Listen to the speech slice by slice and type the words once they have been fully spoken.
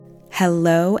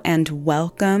Hello and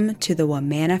welcome to the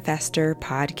Womanifestor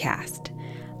podcast.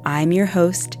 I'm your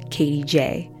host, Katie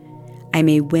J. I'm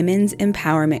a women's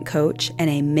empowerment coach and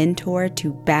a mentor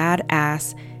to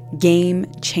badass,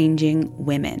 game-changing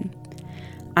women.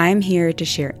 I'm here to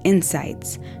share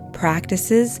insights,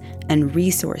 practices, and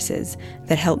resources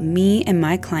that help me and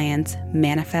my clients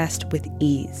manifest with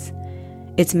ease.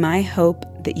 It's my hope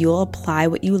that you'll apply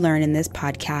what you learn in this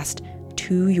podcast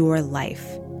to your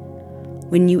life.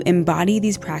 When you embody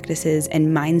these practices and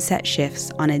mindset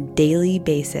shifts on a daily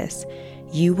basis,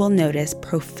 you will notice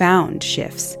profound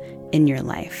shifts in your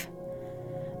life.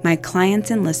 My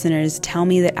clients and listeners tell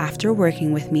me that after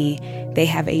working with me, they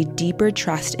have a deeper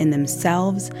trust in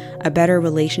themselves, a better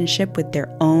relationship with their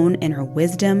own inner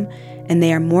wisdom, and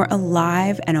they are more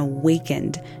alive and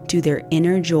awakened to their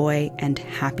inner joy and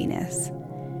happiness.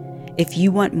 If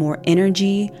you want more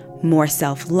energy, more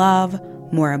self-love,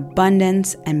 more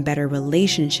abundance, and better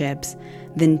relationships,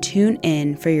 then tune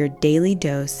in for your daily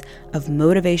dose of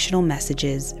motivational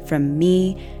messages from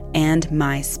me and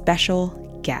my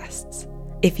special guests.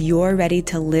 If you're ready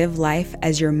to live life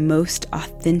as your most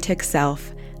authentic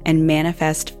self and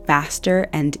manifest faster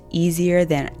and easier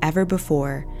than ever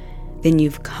before, then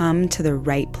you've come to the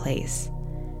right place.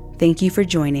 Thank you for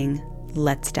joining.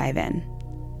 Let's dive in.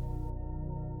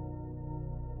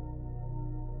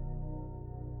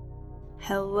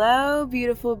 Hello,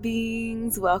 beautiful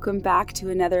beings. Welcome back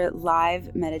to another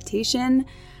live meditation.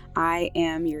 I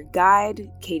am your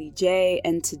guide, Katie J,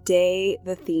 and today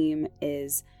the theme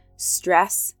is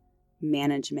stress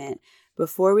management.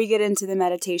 Before we get into the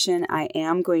meditation, I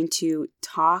am going to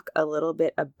talk a little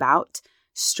bit about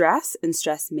stress and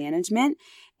stress management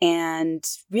and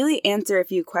really answer a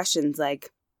few questions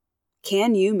like,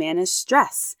 can you manage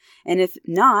stress? And if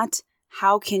not,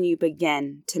 how can you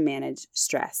begin to manage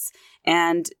stress?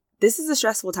 And this is a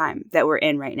stressful time that we're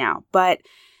in right now, but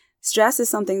stress is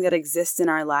something that exists in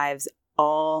our lives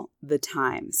all the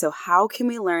time. So how can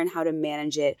we learn how to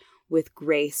manage it with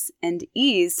grace and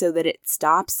ease so that it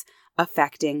stops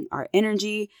affecting our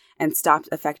energy and stops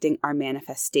affecting our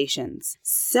manifestations?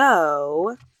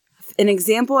 So an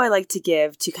example I like to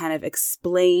give to kind of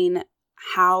explain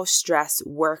how stress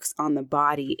works on the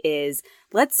body is,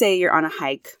 let's say you're on a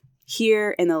hike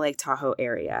here in the Lake Tahoe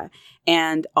area,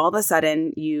 and all of a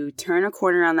sudden you turn a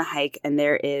corner on the hike and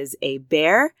there is a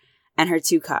bear and her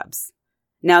two cubs.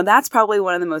 Now that's probably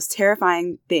one of the most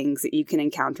terrifying things that you can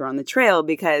encounter on the trail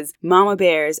because mama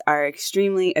bears are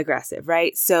extremely aggressive,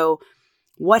 right? So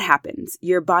what happens?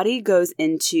 Your body goes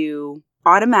into,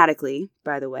 automatically,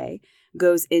 by the way,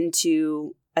 goes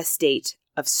into a state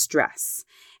of stress.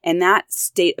 And that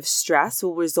state of stress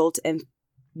will result in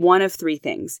one of three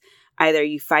things. Either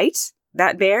you fight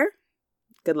that bear,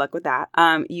 good luck with that.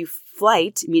 You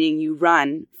flight, meaning you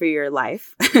run for your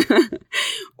life,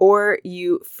 or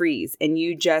you freeze and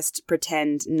you just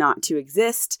pretend not to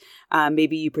exist.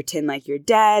 Maybe you pretend like you're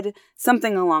dead,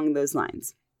 something along those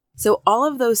lines. So all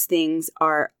of those things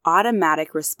are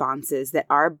automatic responses that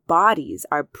our bodies,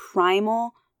 our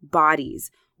primal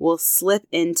bodies, will slip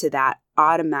into that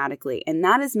automatically. And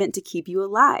that is meant to keep you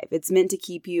alive. It's meant to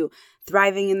keep you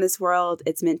thriving in this world.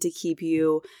 It's meant to keep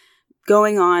you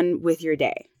going on with your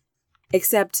day.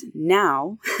 Except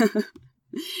now,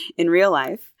 in real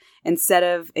life, instead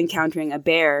of encountering a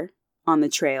bear on the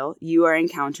trail, you are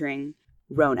encountering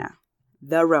Rona.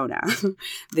 The Rona.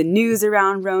 The news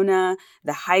around Rona,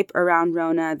 the hype around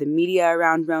Rona, the media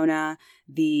around Rona,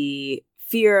 the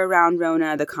fear around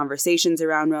Rona, the conversations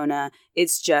around Rona.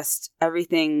 It's just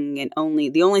everything and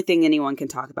the only thing anyone can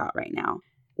talk about right now.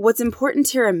 What's important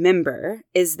to remember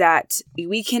is that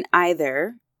we can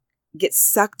either get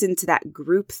sucked into that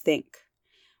group think,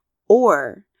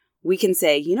 or we can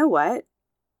say, you know what?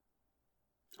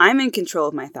 I'm in control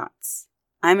of my thoughts.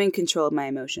 I'm in control of my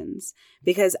emotions,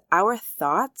 because our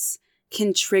thoughts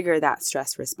can trigger that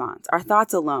stress response, our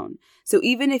thoughts alone. So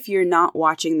even if you're not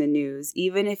watching the news,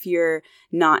 even if you're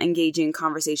not engaging in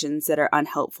conversations that are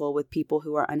unhelpful with people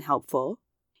who are unhelpful,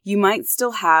 you might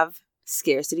still have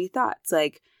scarcity thoughts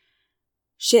like,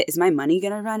 shit, is my money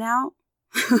going to run out?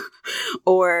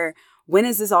 Or when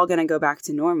is this all going to go back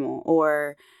to normal?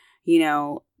 Or,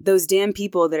 those damn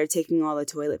people that are taking all the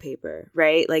toilet paper,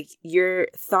 right? Like your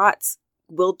thoughts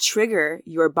will trigger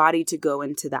your body to go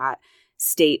into that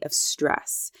state of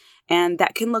stress. And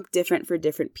that can look different for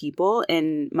different people.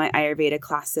 In my Ayurveda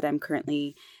class that I'm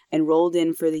currently enrolled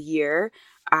in for the year,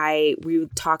 we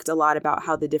talked a lot about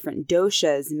how the different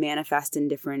doshas manifest in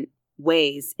different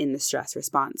ways in the stress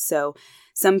response. So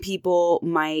some people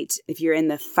might, if you're in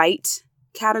the fight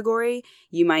category,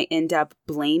 you might end up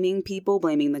blaming people,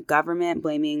 blaming the government,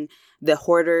 blaming the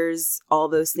hoarders, all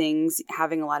those things,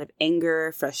 having a lot of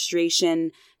anger,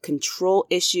 frustration, control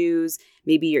issues.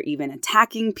 Maybe you're even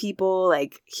attacking people.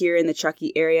 Like here in the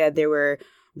Truckee area, there were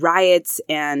riots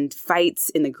and fights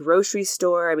in the grocery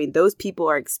store. I mean, those people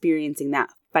are experiencing that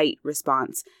fight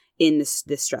response in this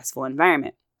stressful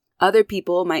environment. Other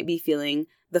people might be feeling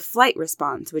the flight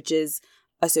response, which is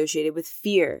associated with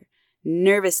fear,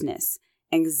 nervousness,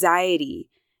 anxiety,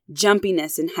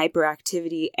 jumpiness and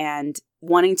hyperactivity, and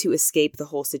wanting to escape the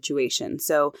whole situation.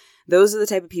 So those are the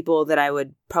type of people that I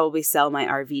would probably sell my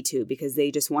RV to because they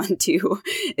just want to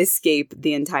escape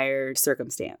the entire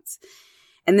circumstance.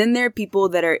 And then there are people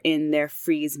that are in their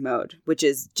freeze mode, which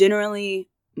is generally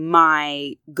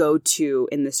my go-to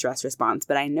in the stress response.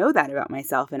 But I know that about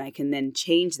myself and I can then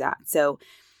change that. So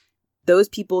those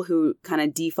people who kind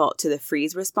of default to the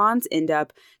freeze response end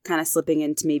up kind of slipping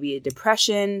into maybe a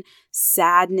depression,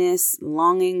 sadness,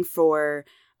 longing for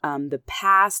the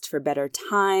past, for better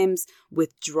times,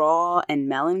 withdrawal and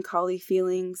melancholy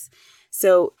feelings.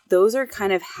 So those are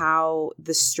kind of how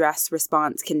the stress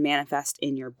response can manifest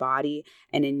in your body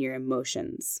and in your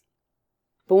emotions.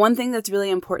 But one thing that's really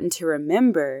important to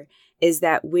remember is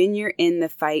that when you're in the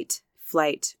fight,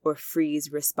 flight, or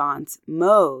freeze response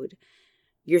mode,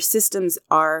 your systems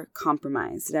are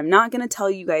compromised. And I'm not going to tell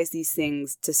you guys these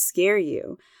things to scare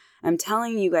you. I'm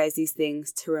telling you guys these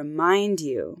things to remind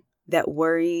you that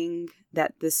worrying,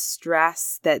 that the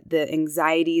stress, that the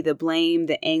anxiety, the blame,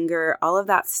 the anger, all of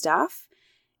that stuff,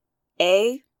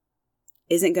 A,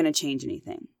 isn't going to change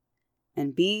anything.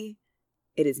 And B,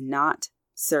 it is not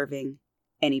serving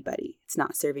anybody. It's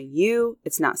not serving you.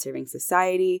 It's not serving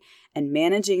society. And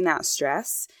managing that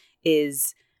stress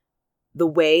is the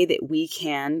way that we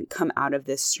can come out of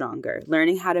this stronger.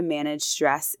 Learning how to manage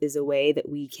stress is a way that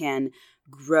we can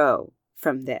grow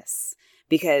from this.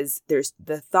 Because there's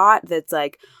the thought that's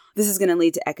like, this is going to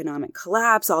lead to economic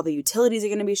collapse. All the utilities are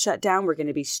going to be shut down. We're going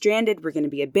to be stranded. We're going to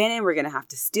be abandoned. We're going to have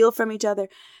to steal from each other.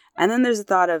 And then there's a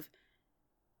thought of,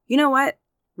 you know what?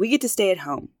 We get to stay at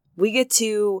home. We get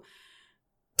to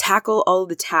tackle all of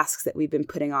the tasks that we've been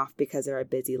putting off because of our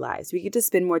busy lives. We get to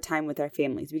spend more time with our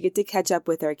families. We get to catch up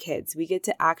with our kids. We get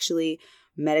to actually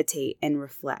meditate and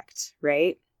reflect,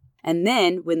 right? And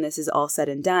then when this is all said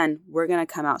and done, we're going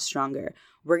to come out stronger.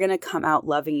 We're going to come out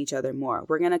loving each other more.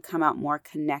 We're going to come out more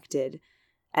connected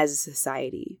as a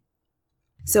society.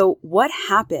 So what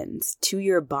happens to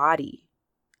your body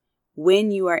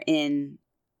when you are in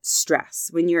stress,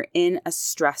 when you're in a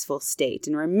stressful state?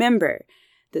 And remember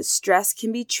that stress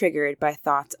can be triggered by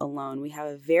thoughts alone. We have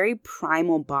a very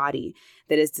primal body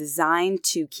that is designed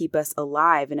to keep us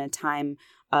alive in a time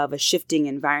of a shifting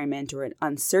environment or an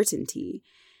uncertainty.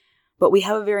 But we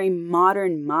have a very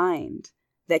modern mind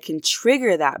that can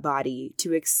trigger that body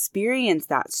to experience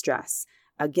that stress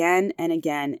again and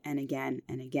again and again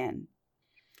and again.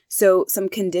 So some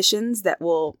conditions that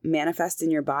will manifest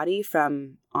in your body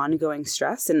from ongoing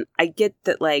stress. And I get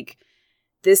that like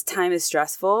this time is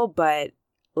stressful, but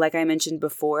like I mentioned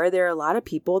before, there are a lot of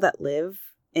people that live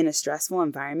in a stressful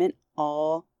environment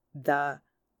all the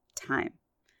time.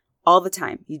 All the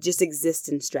time. You just exist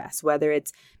in stress, whether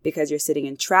it's because you're sitting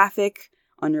in traffic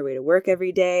on your way to work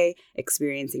every day,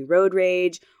 experiencing road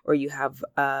rage, or you have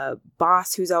a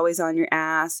boss who's always on your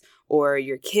ass, or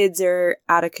your kids are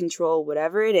out of control,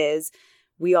 whatever it is.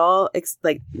 We all,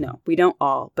 we don't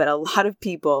all, but a lot of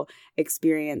people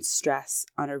experience stress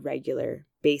on a regular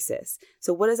basis.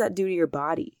 So what does that do to your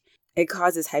body? It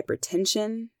causes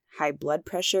hypertension, high blood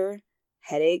pressure,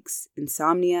 headaches,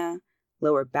 insomnia,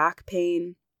 lower back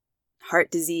pain,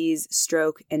 heart disease,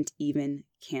 stroke, and even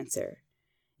cancer.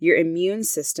 Your immune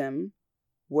system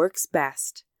works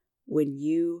best when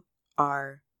you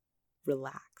are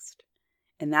relaxed.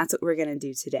 And that's what we're going to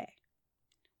do today.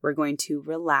 We're going to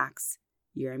relax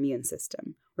your immune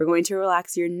system. We're going to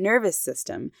relax your nervous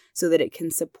system so that it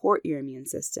can support your immune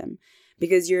system.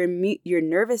 Because your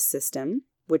nervous system,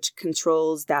 which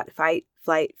controls that fight,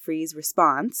 flight, freeze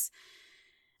response,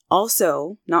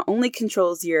 also not only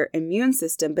controls your immune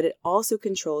system, but it also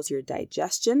controls your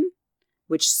digestion,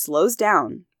 which slows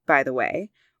down, by the way,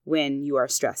 when you are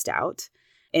stressed out,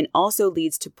 and also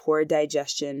leads to poor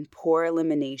digestion, poor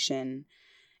elimination.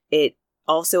 It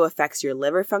also affects your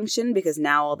liver function because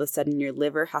now all of a sudden your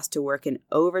liver has to work in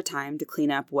overtime to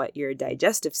clean up what your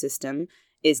digestive system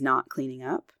is not cleaning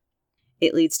up.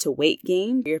 It leads to weight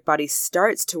gain. Your body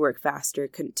starts to work faster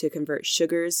to convert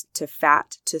sugars to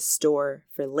fat to store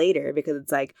for later because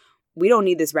it's like, we don't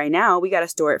need this right now. We got to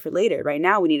store it for later. Right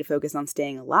now, we need to focus on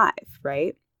staying alive,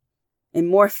 right? And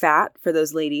more fat for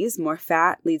those ladies, more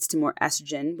fat leads to more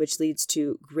estrogen, which leads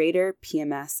to greater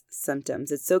PMS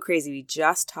symptoms. It's so crazy. We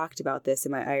just talked about this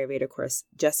in my Ayurveda course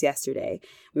just yesterday.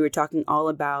 We were talking all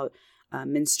about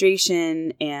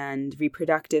menstruation and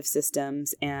reproductive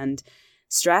systems, and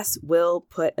stress will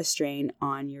put a strain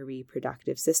on your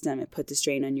reproductive system. It puts a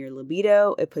strain on your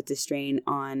libido. It puts a strain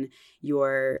on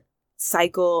your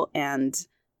cycle, and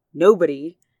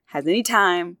nobody has any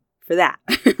time for that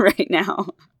right now.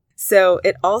 So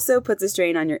it also puts a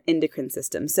strain on your endocrine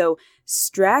system. So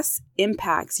stress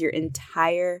impacts your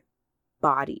entire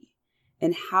body.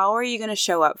 And how are you going to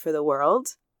show up for the world?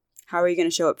 How are you going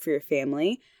to show up for your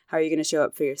family? How are you going to show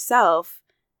up for yourself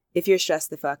if you're stressed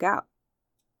the fuck out?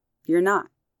 You're not.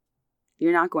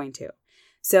 You're not going to.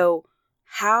 So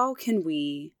how can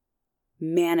we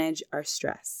manage our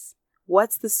stress?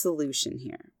 What's the solution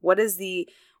here? What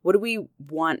do we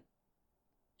want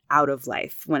out of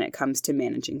life when it comes to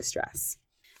managing stress?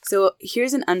 So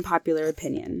here's an unpopular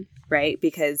opinion, right?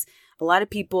 Because a lot of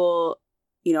people,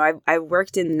 I've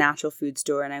worked in the natural food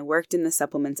store and I worked in the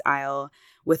supplements aisle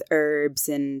with herbs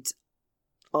and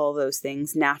all those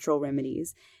things, natural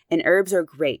remedies. And herbs are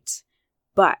great,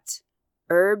 but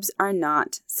herbs are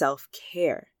not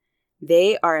self-care.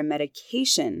 They are a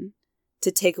medication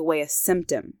to take away a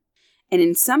symptom. And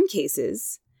in some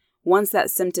cases, once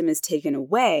that symptom is taken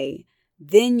away,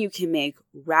 then you can make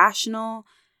rational,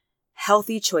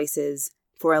 healthy choices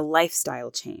for a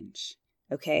lifestyle change,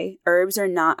 okay? Herbs are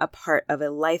not a part of a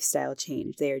lifestyle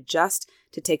change. They are just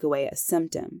to take away a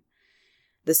symptom.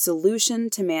 The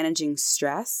solution to managing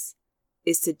stress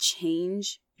is to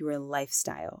change your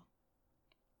lifestyle.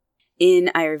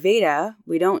 In Ayurveda,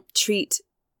 we don't treat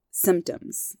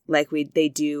symptoms like they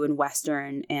do in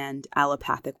Western and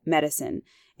allopathic medicine.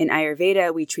 In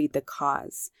Ayurveda, we treat the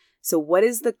cause. So what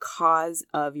is the cause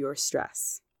of your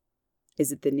stress?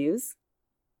 Is it the news?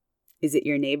 Is it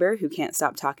your neighbor who can't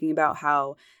stop talking about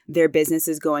how their business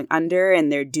is going under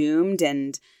and they're doomed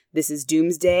and this is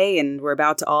doomsday and we're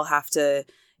about to all have to,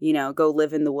 go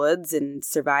live in the woods and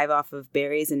survive off of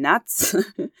berries and nuts,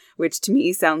 which to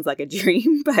me sounds like a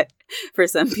dream, but for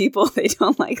some people, they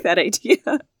don't like that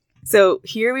idea. So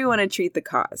here we want to treat the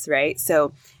cause, right?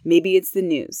 So maybe it's the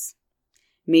news.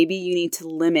 Maybe you need to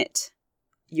limit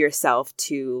yourself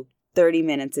to 30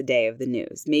 minutes a day of the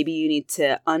news. Maybe you need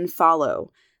to unfollow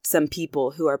some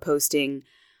people who are posting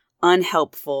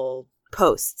unhelpful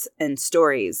posts and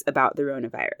stories about the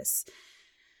coronavirus.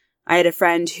 I had a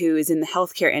friend who is in the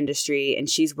healthcare industry and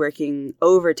she's working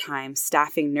overtime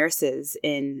staffing nurses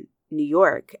in New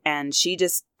York, and she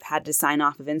just had to sign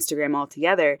off of Instagram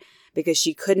altogether because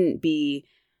she couldn't be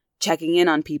checking in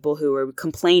on people who were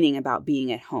complaining about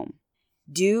being at home.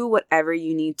 Do whatever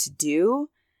you need to do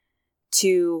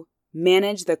to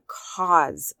manage the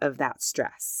cause of that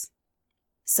stress.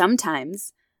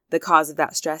 Sometimes the cause of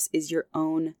that stress is your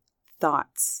own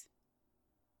thoughts.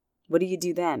 What do you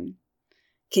do then?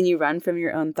 Can you run from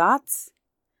your own thoughts?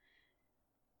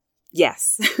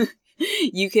 Yes,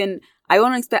 you can. I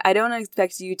don't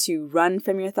expect you to run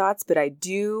from your thoughts, but I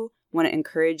do want to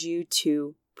encourage you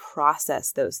to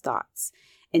process those thoughts.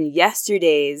 And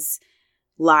yesterday's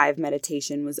live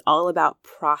meditation was all about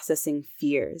processing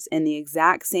fears, and the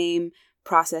exact same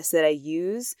process that I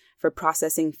use for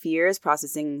processing fears,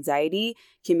 processing anxiety,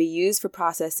 can be used for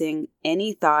processing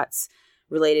any thoughts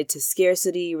related to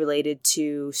scarcity, related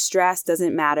to stress,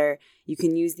 doesn't matter. You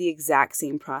can use the exact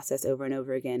same process over and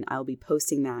over again. I'll be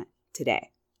posting that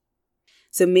today.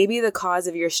 So maybe the cause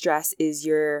of your stress is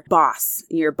your boss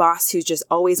who's just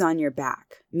always on your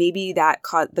back. Maybe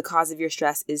the cause of your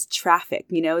stress is traffic.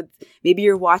 Maybe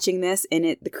you're watching this and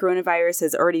the coronavirus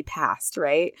has already passed,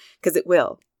 right? Because it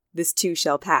will. This too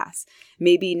shall pass.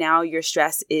 Maybe now your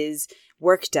stress is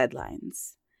work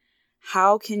deadlines.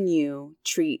 How can you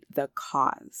treat the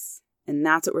cause? And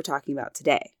that's what we're talking about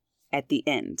today at the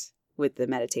end with the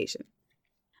meditation.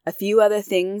 A few other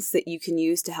things that you can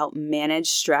use to help manage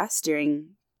stress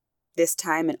during this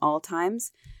time and all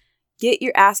times. Get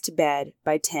your ass to bed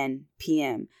by 10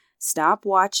 p.m. Stop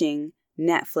watching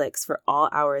Netflix for all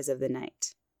hours of the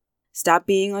night. Stop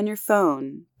being on your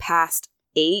phone past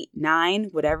 8, 9,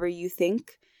 whatever you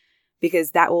think,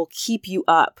 because that will keep you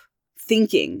up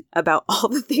thinking about all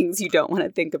the things you don't want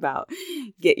to think about.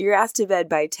 Get your ass to bed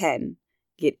by 10.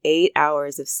 Get 8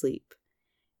 hours of sleep.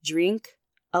 Drink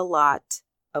a lot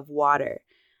of water.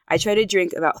 I try to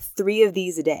drink about 3 of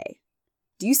these a day.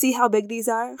 Do you see how big these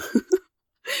are?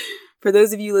 For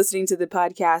those of you listening to the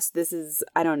podcast, this is,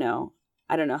 I don't know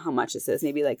how much this is,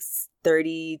 maybe like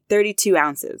 32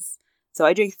 ounces. So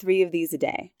I drink 3 of these a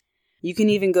day. You can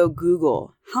even go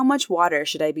Google, how much water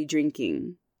should I be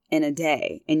drinking in a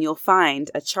day, and you'll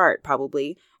find a chart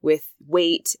probably with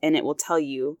weight, and it will tell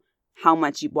you how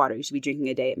much water you should be drinking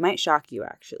a day. It might shock you,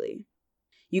 actually.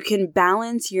 You can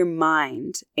balance your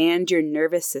mind and your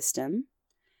nervous system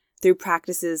through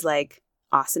practices like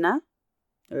asana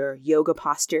or yoga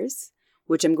postures,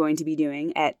 which I'm going to be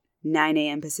doing at 9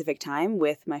 a.m. Pacific time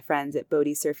with my friends at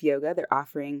Bodhi Surf Yoga. They're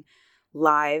offering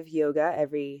live yoga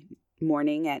every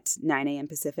morning at 9 a.m.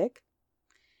 Pacific.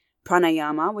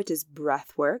 Pranayama, which is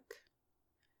breath work,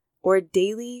 or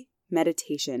daily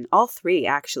meditation. All three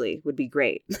actually would be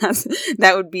great.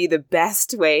 That would be the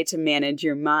best way to manage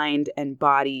your mind and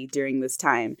body during this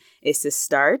time, is to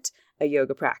start a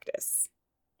yoga practice.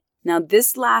 Now,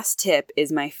 this last tip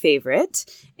is my favorite,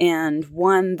 and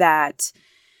one that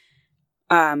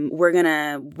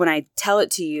when I tell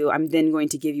it to you, I'm then going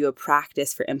to give you a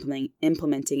practice for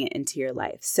implementing it into your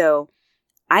life. So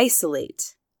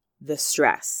isolate the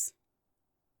stress.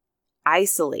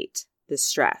 Isolate the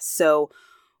stress. So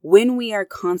when we are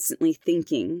constantly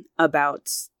thinking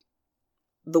about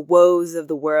the woes of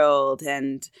the world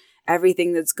and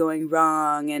everything that's going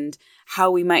wrong and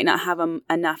how we might not have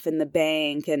enough in the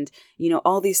bank, and,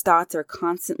 all these thoughts are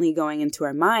constantly going into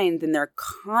our mind, then they're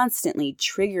constantly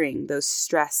triggering those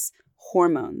stress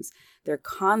hormones. They're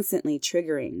constantly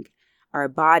triggering our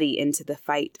body into the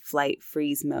fight, flight,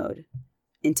 freeze mode,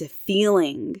 into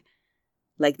feeling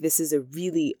like this is a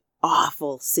really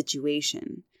awful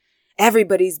situation.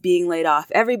 Everybody's being laid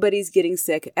off. Everybody's getting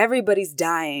sick. Everybody's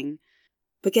dying.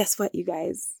 But guess what, you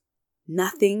guys?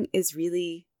 Nothing is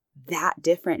really that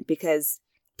different, because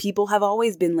people have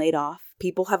always been laid off.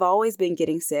 People have always been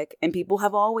getting sick, and people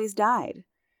have always died.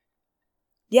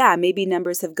 Yeah, maybe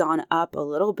numbers have gone up a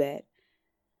little bit,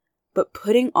 but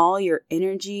putting all your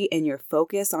energy and your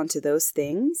focus onto those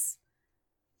things,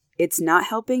 it's not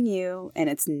helping you and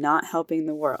it's not helping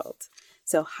the world.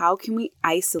 So how can we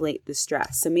isolate the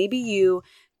stress? So maybe you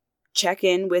check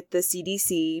in with the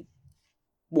CDC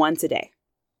once a day.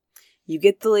 You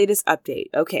get the latest update.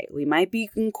 Okay, we might be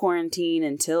in quarantine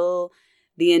until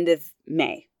the end of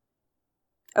May.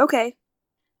 Okay,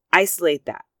 isolate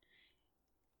that.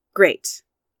 Great.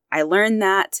 I learned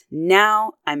that.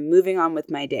 Now I'm moving on with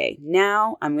my day.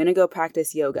 Now I'm going to go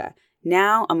practice yoga.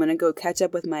 Now I'm going to go catch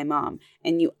up with my mom.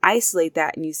 And you isolate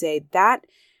that and you say,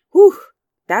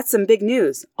 that's some big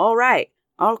news. All right.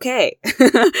 Okay.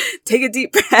 Take a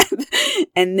deep breath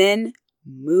and then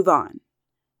move on.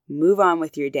 Move on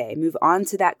with your day. Move on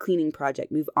to that cleaning project.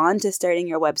 Move on to starting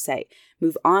your website.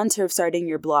 Move on to starting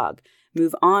your blog.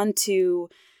 Move on to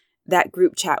that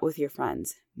group chat with your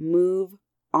friends. Move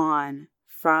on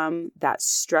from that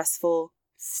stressful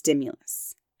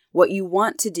stimulus. What you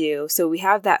want to do, so we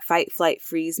have that fight, flight,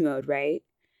 freeze mode, right?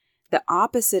 The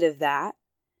opposite of that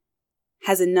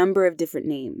has a number of different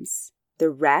names. The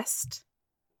rest,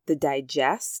 the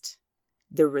digest,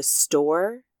 the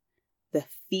restore, the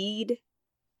feed,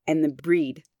 and the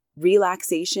breed.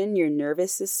 Relaxation, your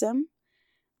nervous system,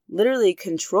 literally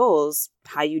controls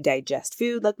how you digest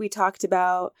food, like we talked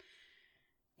about,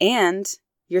 and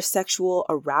your sexual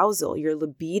arousal, your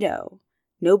libido.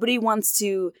 Nobody wants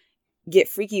to get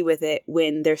freaky with it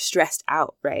when they're stressed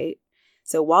out, right?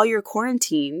 So while you're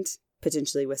quarantined,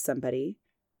 potentially with somebody,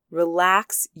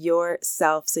 relax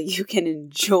yourself so you can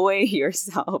enjoy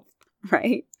yourself,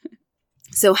 right?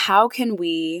 So how can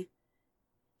we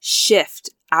shift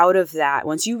out of that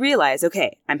once you realize,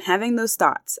 okay, I'm having those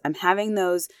thoughts. I'm having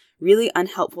those really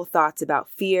unhelpful thoughts about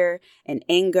fear and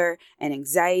anger and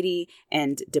anxiety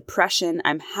and depression.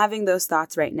 I'm having those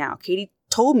thoughts right now. Katie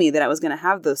told me that I was going to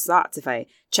have those thoughts if I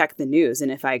checked the news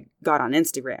and if I got on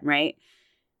Instagram, right?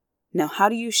 Now, how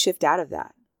do you shift out of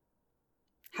that?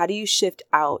 How do you shift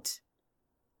out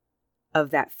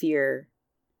of that fear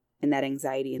and that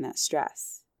anxiety and that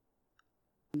stress?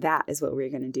 That is what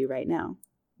we're going to do right now.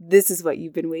 This is what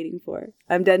you've been waiting for.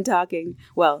 I'm done talking.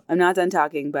 Well, I'm not done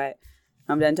talking, but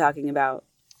I'm done talking about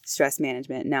stress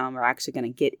management. Now we're actually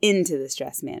going to get into the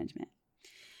stress management.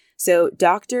 So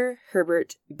Dr.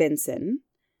 Herbert Benson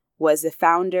is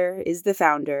the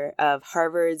founder of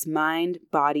Harvard's Mind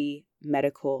Body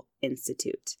Medical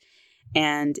Institute.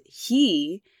 And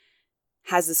he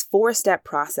has this 4-step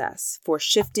process for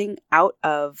shifting out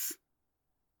of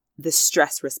the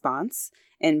stress response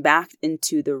and back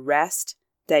into the rest,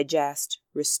 digest,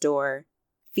 restore,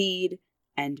 feed,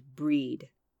 and breed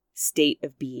state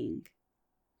of being.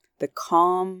 The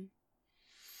calm,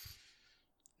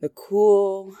 the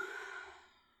cool,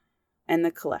 and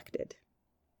the collected.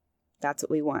 That's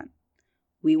what we want.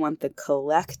 We want the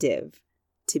collective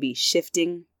to be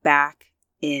shifting back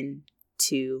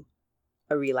into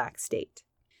a relaxed state.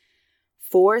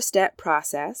 4-step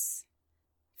process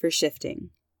for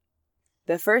shifting.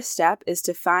 The first step is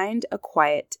to find a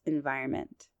quiet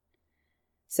environment.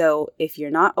 So if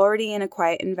you're not already in a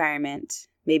quiet environment,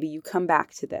 maybe you come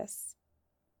back to this.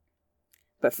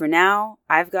 But for now,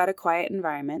 I've got a quiet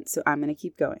environment, so I'm going to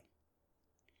keep going.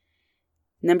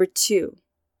 Number 2,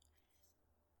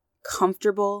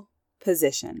 comfortable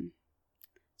position.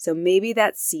 So maybe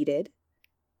that's seated.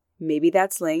 Maybe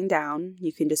that's laying down.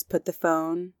 You can just put the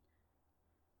phone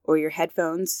or your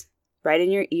headphones right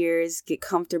in your ears. Get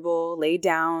comfortable, lay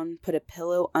down, put a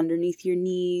pillow underneath your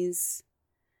knees.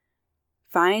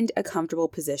 Find a comfortable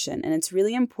position. And it's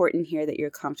really important here that you're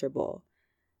comfortable,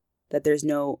 that there's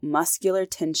no muscular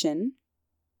tension,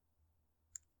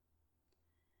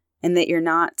 and that you're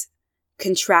not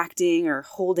contracting or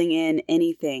holding in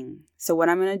anything. So what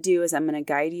I'm going to do is I'm going to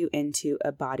guide you into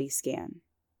a body scan.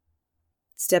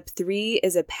 Step 3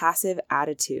 is a passive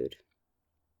attitude,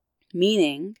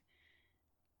 meaning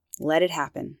let it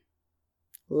happen.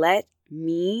 Let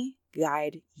me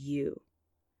guide you.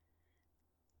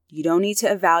 You don't need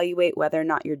to evaluate whether or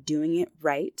not you're doing it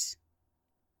right.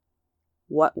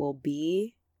 What will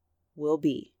be, will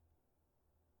be.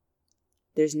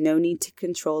 There's no need to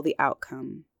control the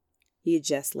outcome. You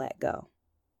just let go.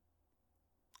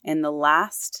 And the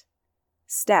last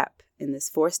step in this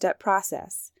 4-step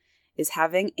process is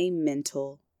having a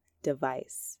mental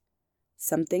device,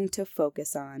 something to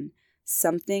focus on,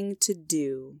 something to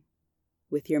do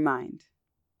with your mind.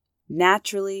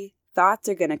 Naturally, thoughts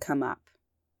are going to come up.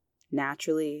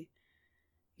 Naturally,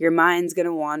 your mind's going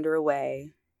to wander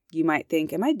away. You might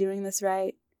think, am I doing this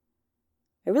right?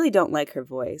 I really don't like her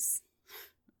voice.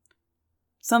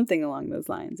 Something along those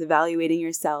lines. Evaluating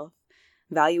yourself,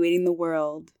 evaluating the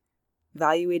world,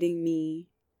 evaluating me.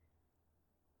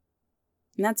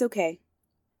 And that's okay.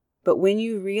 But when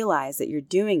you realize that you're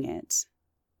doing it,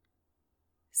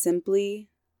 simply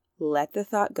let the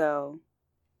thought go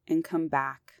and come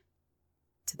back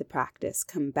to the practice.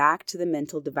 Come back to the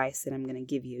mental device that I'm going to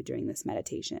give you during this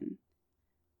meditation.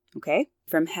 Okay?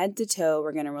 From head to toe,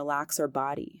 we're going to relax our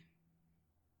body.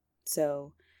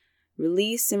 So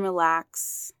release and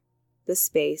relax the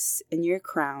space in your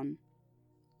crown,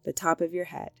 the top of your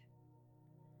head.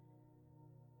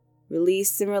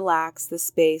 Release and relax the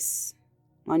space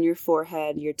on your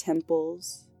forehead, your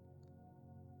temples.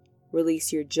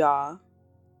 Release your jaw.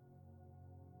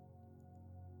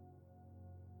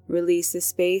 Release the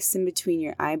space in between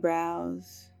your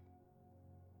eyebrows.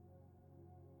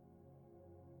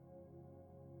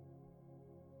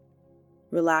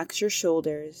 Relax your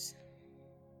shoulders.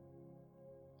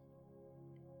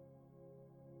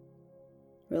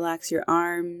 Relax your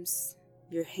arms,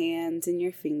 your hands, and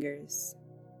your fingers,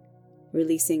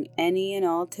 releasing any and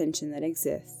all tension that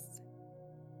exists.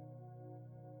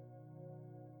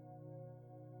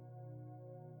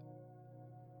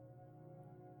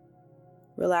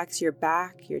 Relax your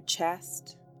back, your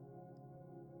chest.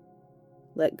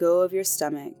 Let go of your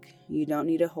stomach. You don't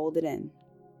need to hold it in.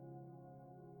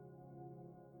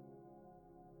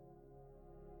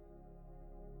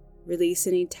 Release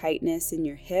any tightness in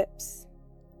your hips.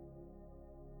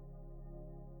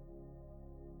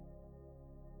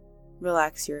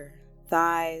 Relax your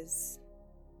thighs,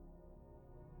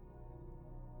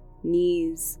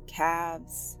 knees,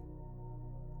 calves,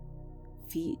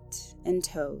 feet, and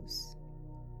toes.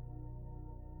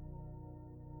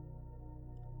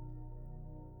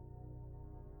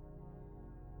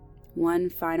 One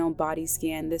final body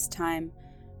scan, this time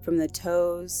from the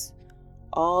toes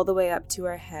all the way up to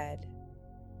our head,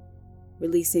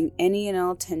 releasing any and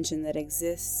all tension that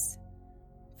exists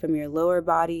from your lower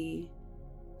body,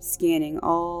 scanning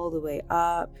all the way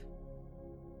up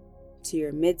to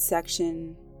your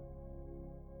midsection,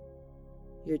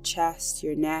 your chest,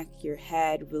 your neck, your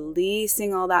head,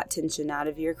 releasing all that tension out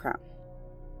of your crown.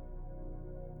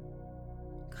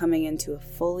 Coming into a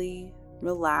fully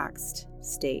relaxed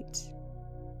state.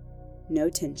 No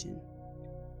tension.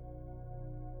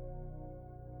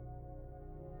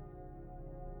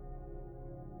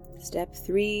 Step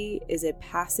 3 is a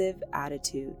passive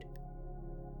attitude.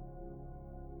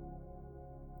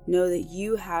 Know that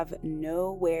you have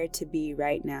nowhere to be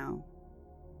right now.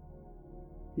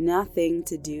 Nothing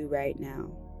to do right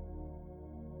now.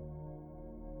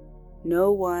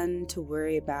 No one to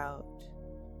worry about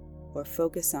or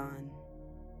focus on,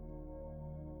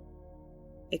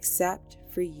 except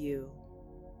for you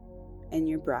and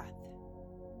your breath.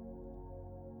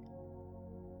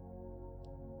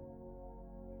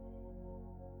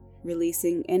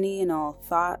 Releasing any and all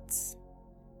thoughts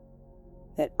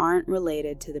that aren't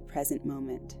related to the present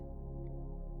moment.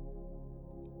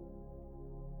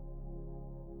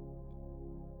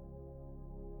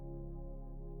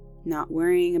 not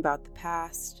worrying about the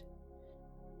past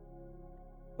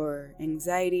or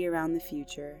anxiety around the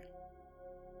future.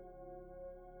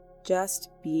 Just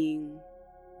being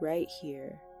right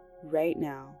here, right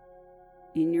now,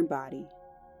 in your body.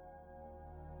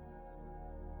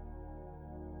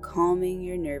 Calming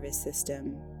your nervous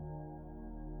system.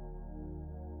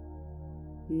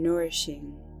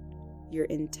 Nourishing your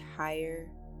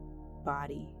entire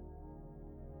body.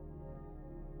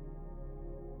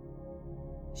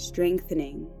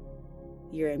 Strengthening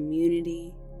your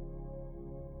immunity,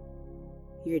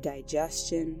 your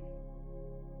digestion,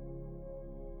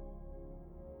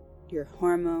 your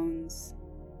hormones,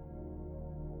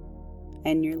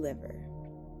 and your liver.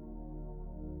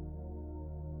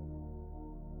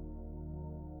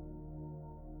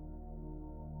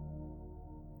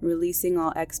 Releasing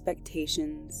all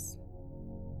expectations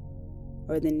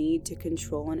or the need to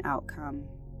control an outcome,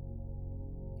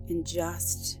 and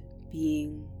just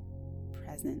being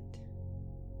present.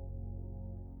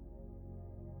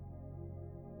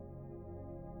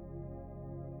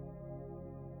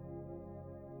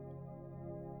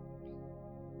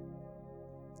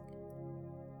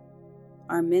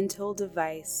 Our mental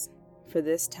device for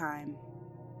this time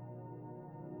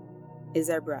is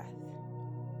our breath.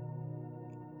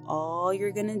 All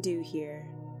you're going to do here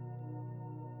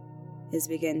is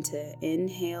begin to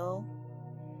inhale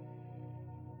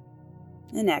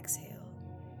and exhale.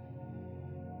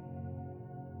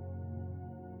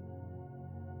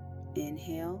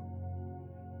 Inhale,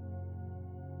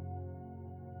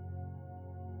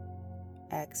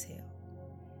 exhale.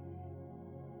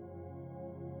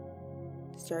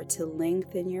 Start to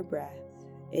lengthen your breath.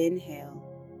 Inhale,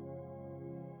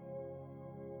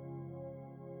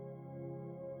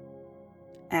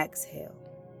 exhale.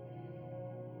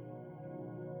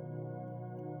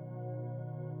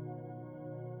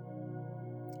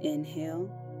 Inhale,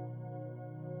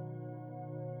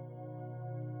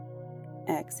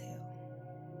 exhale.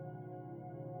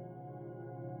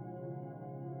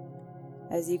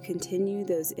 As you continue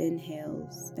those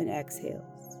inhales and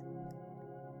exhales,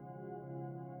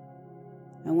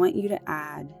 I want you to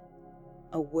add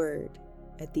a word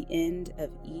at the end of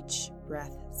each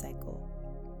breath cycle.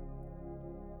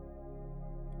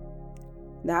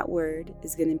 That word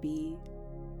is going to be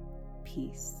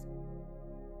peace.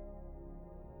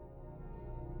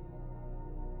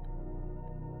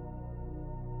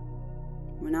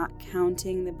 We're not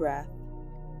counting the breath.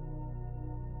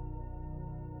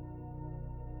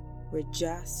 We're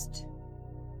just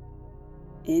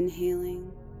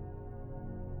inhaling,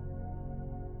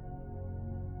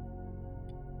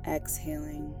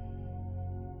 exhaling,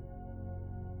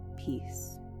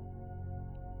 peace.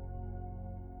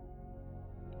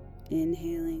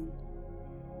 Inhaling,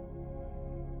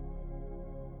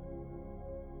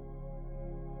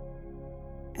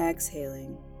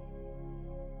 exhaling,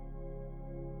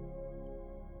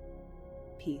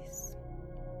 peace.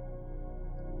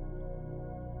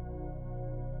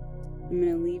 I'm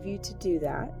going to leave you to do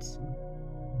that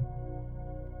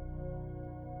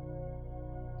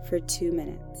for 2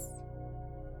 minutes.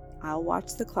 I'll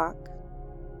watch the clock.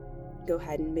 Go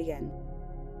ahead and begin.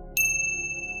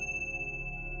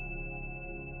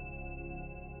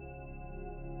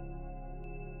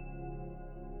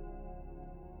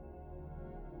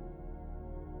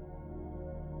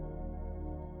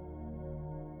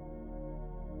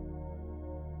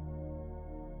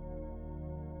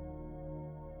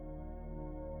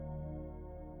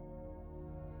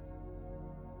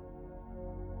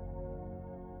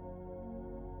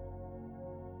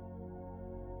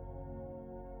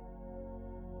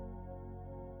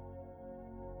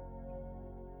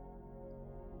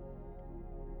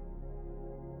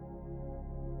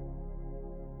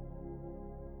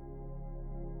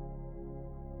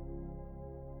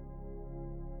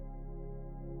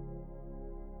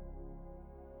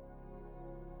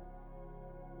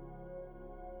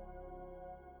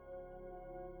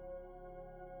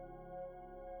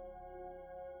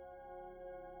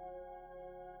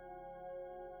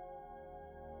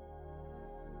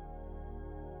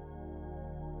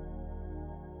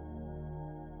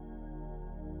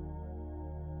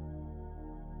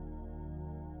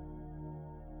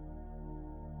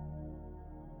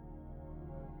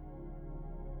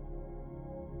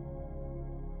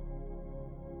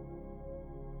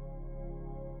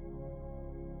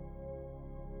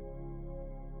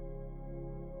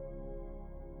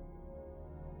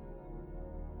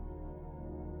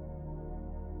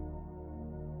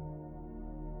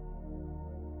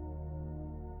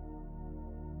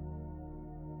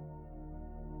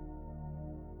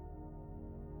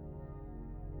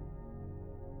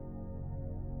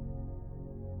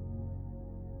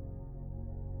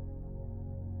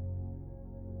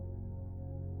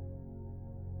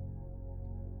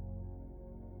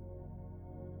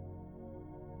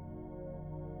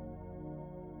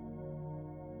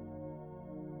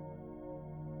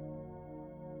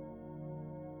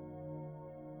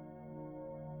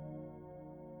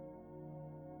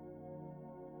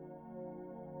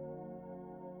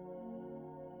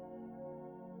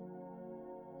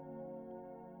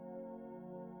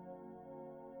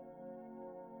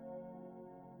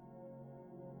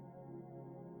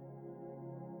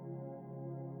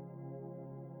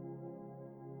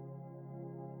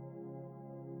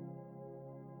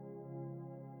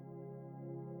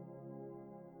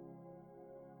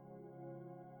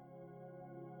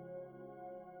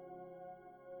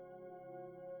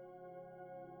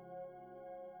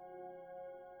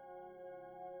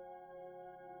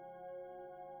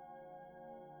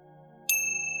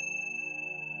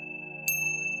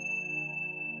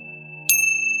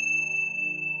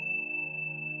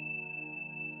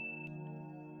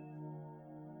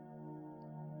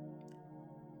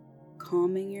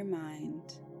 calming your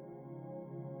mind,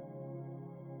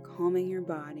 calming your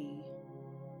body,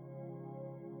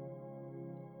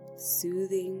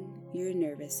 soothing your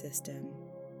nervous system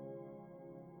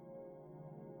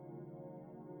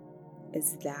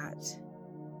is that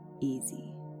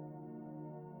easy.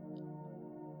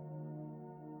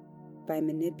 By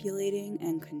manipulating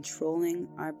and controlling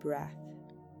our breath,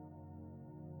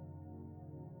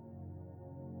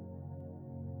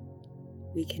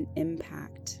 we can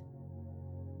impact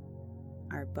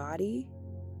our body,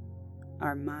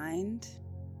 our mind,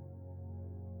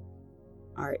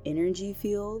 our energy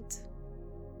field,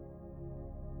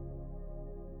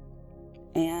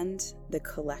 and the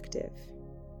collective.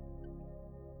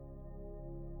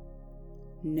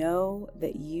 Know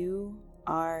that you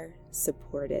are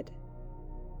supported.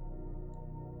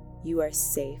 You are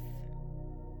safe.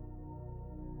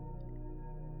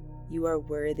 You are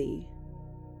worthy.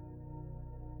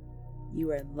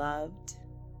 You are loved.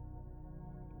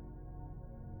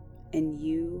 And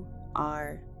you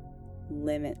are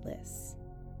limitless.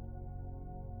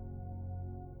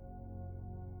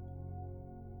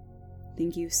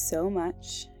 Thank you so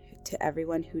much to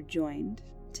everyone who joined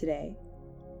today.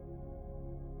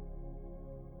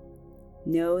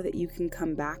 Know that you can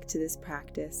come back to this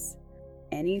practice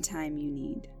anytime you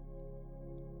need.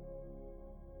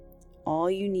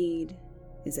 All you need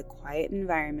is a quiet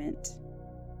environment,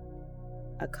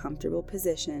 a comfortable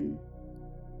position,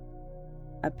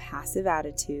 a passive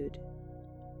attitude,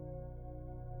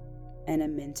 and a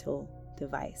mental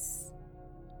device,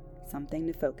 something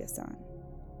to focus on.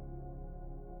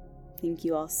 Thank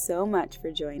you all so much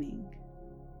for joining.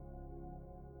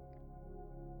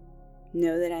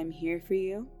 Know that I'm here for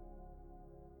you.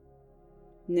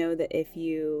 Know that if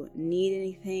you need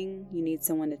anything, you need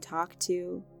someone to talk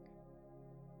to,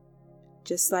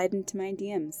 just slide into my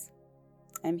DMs.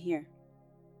 I'm here.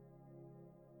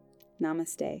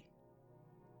 Namaste.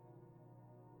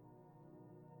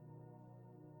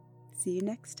 See you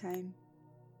next time.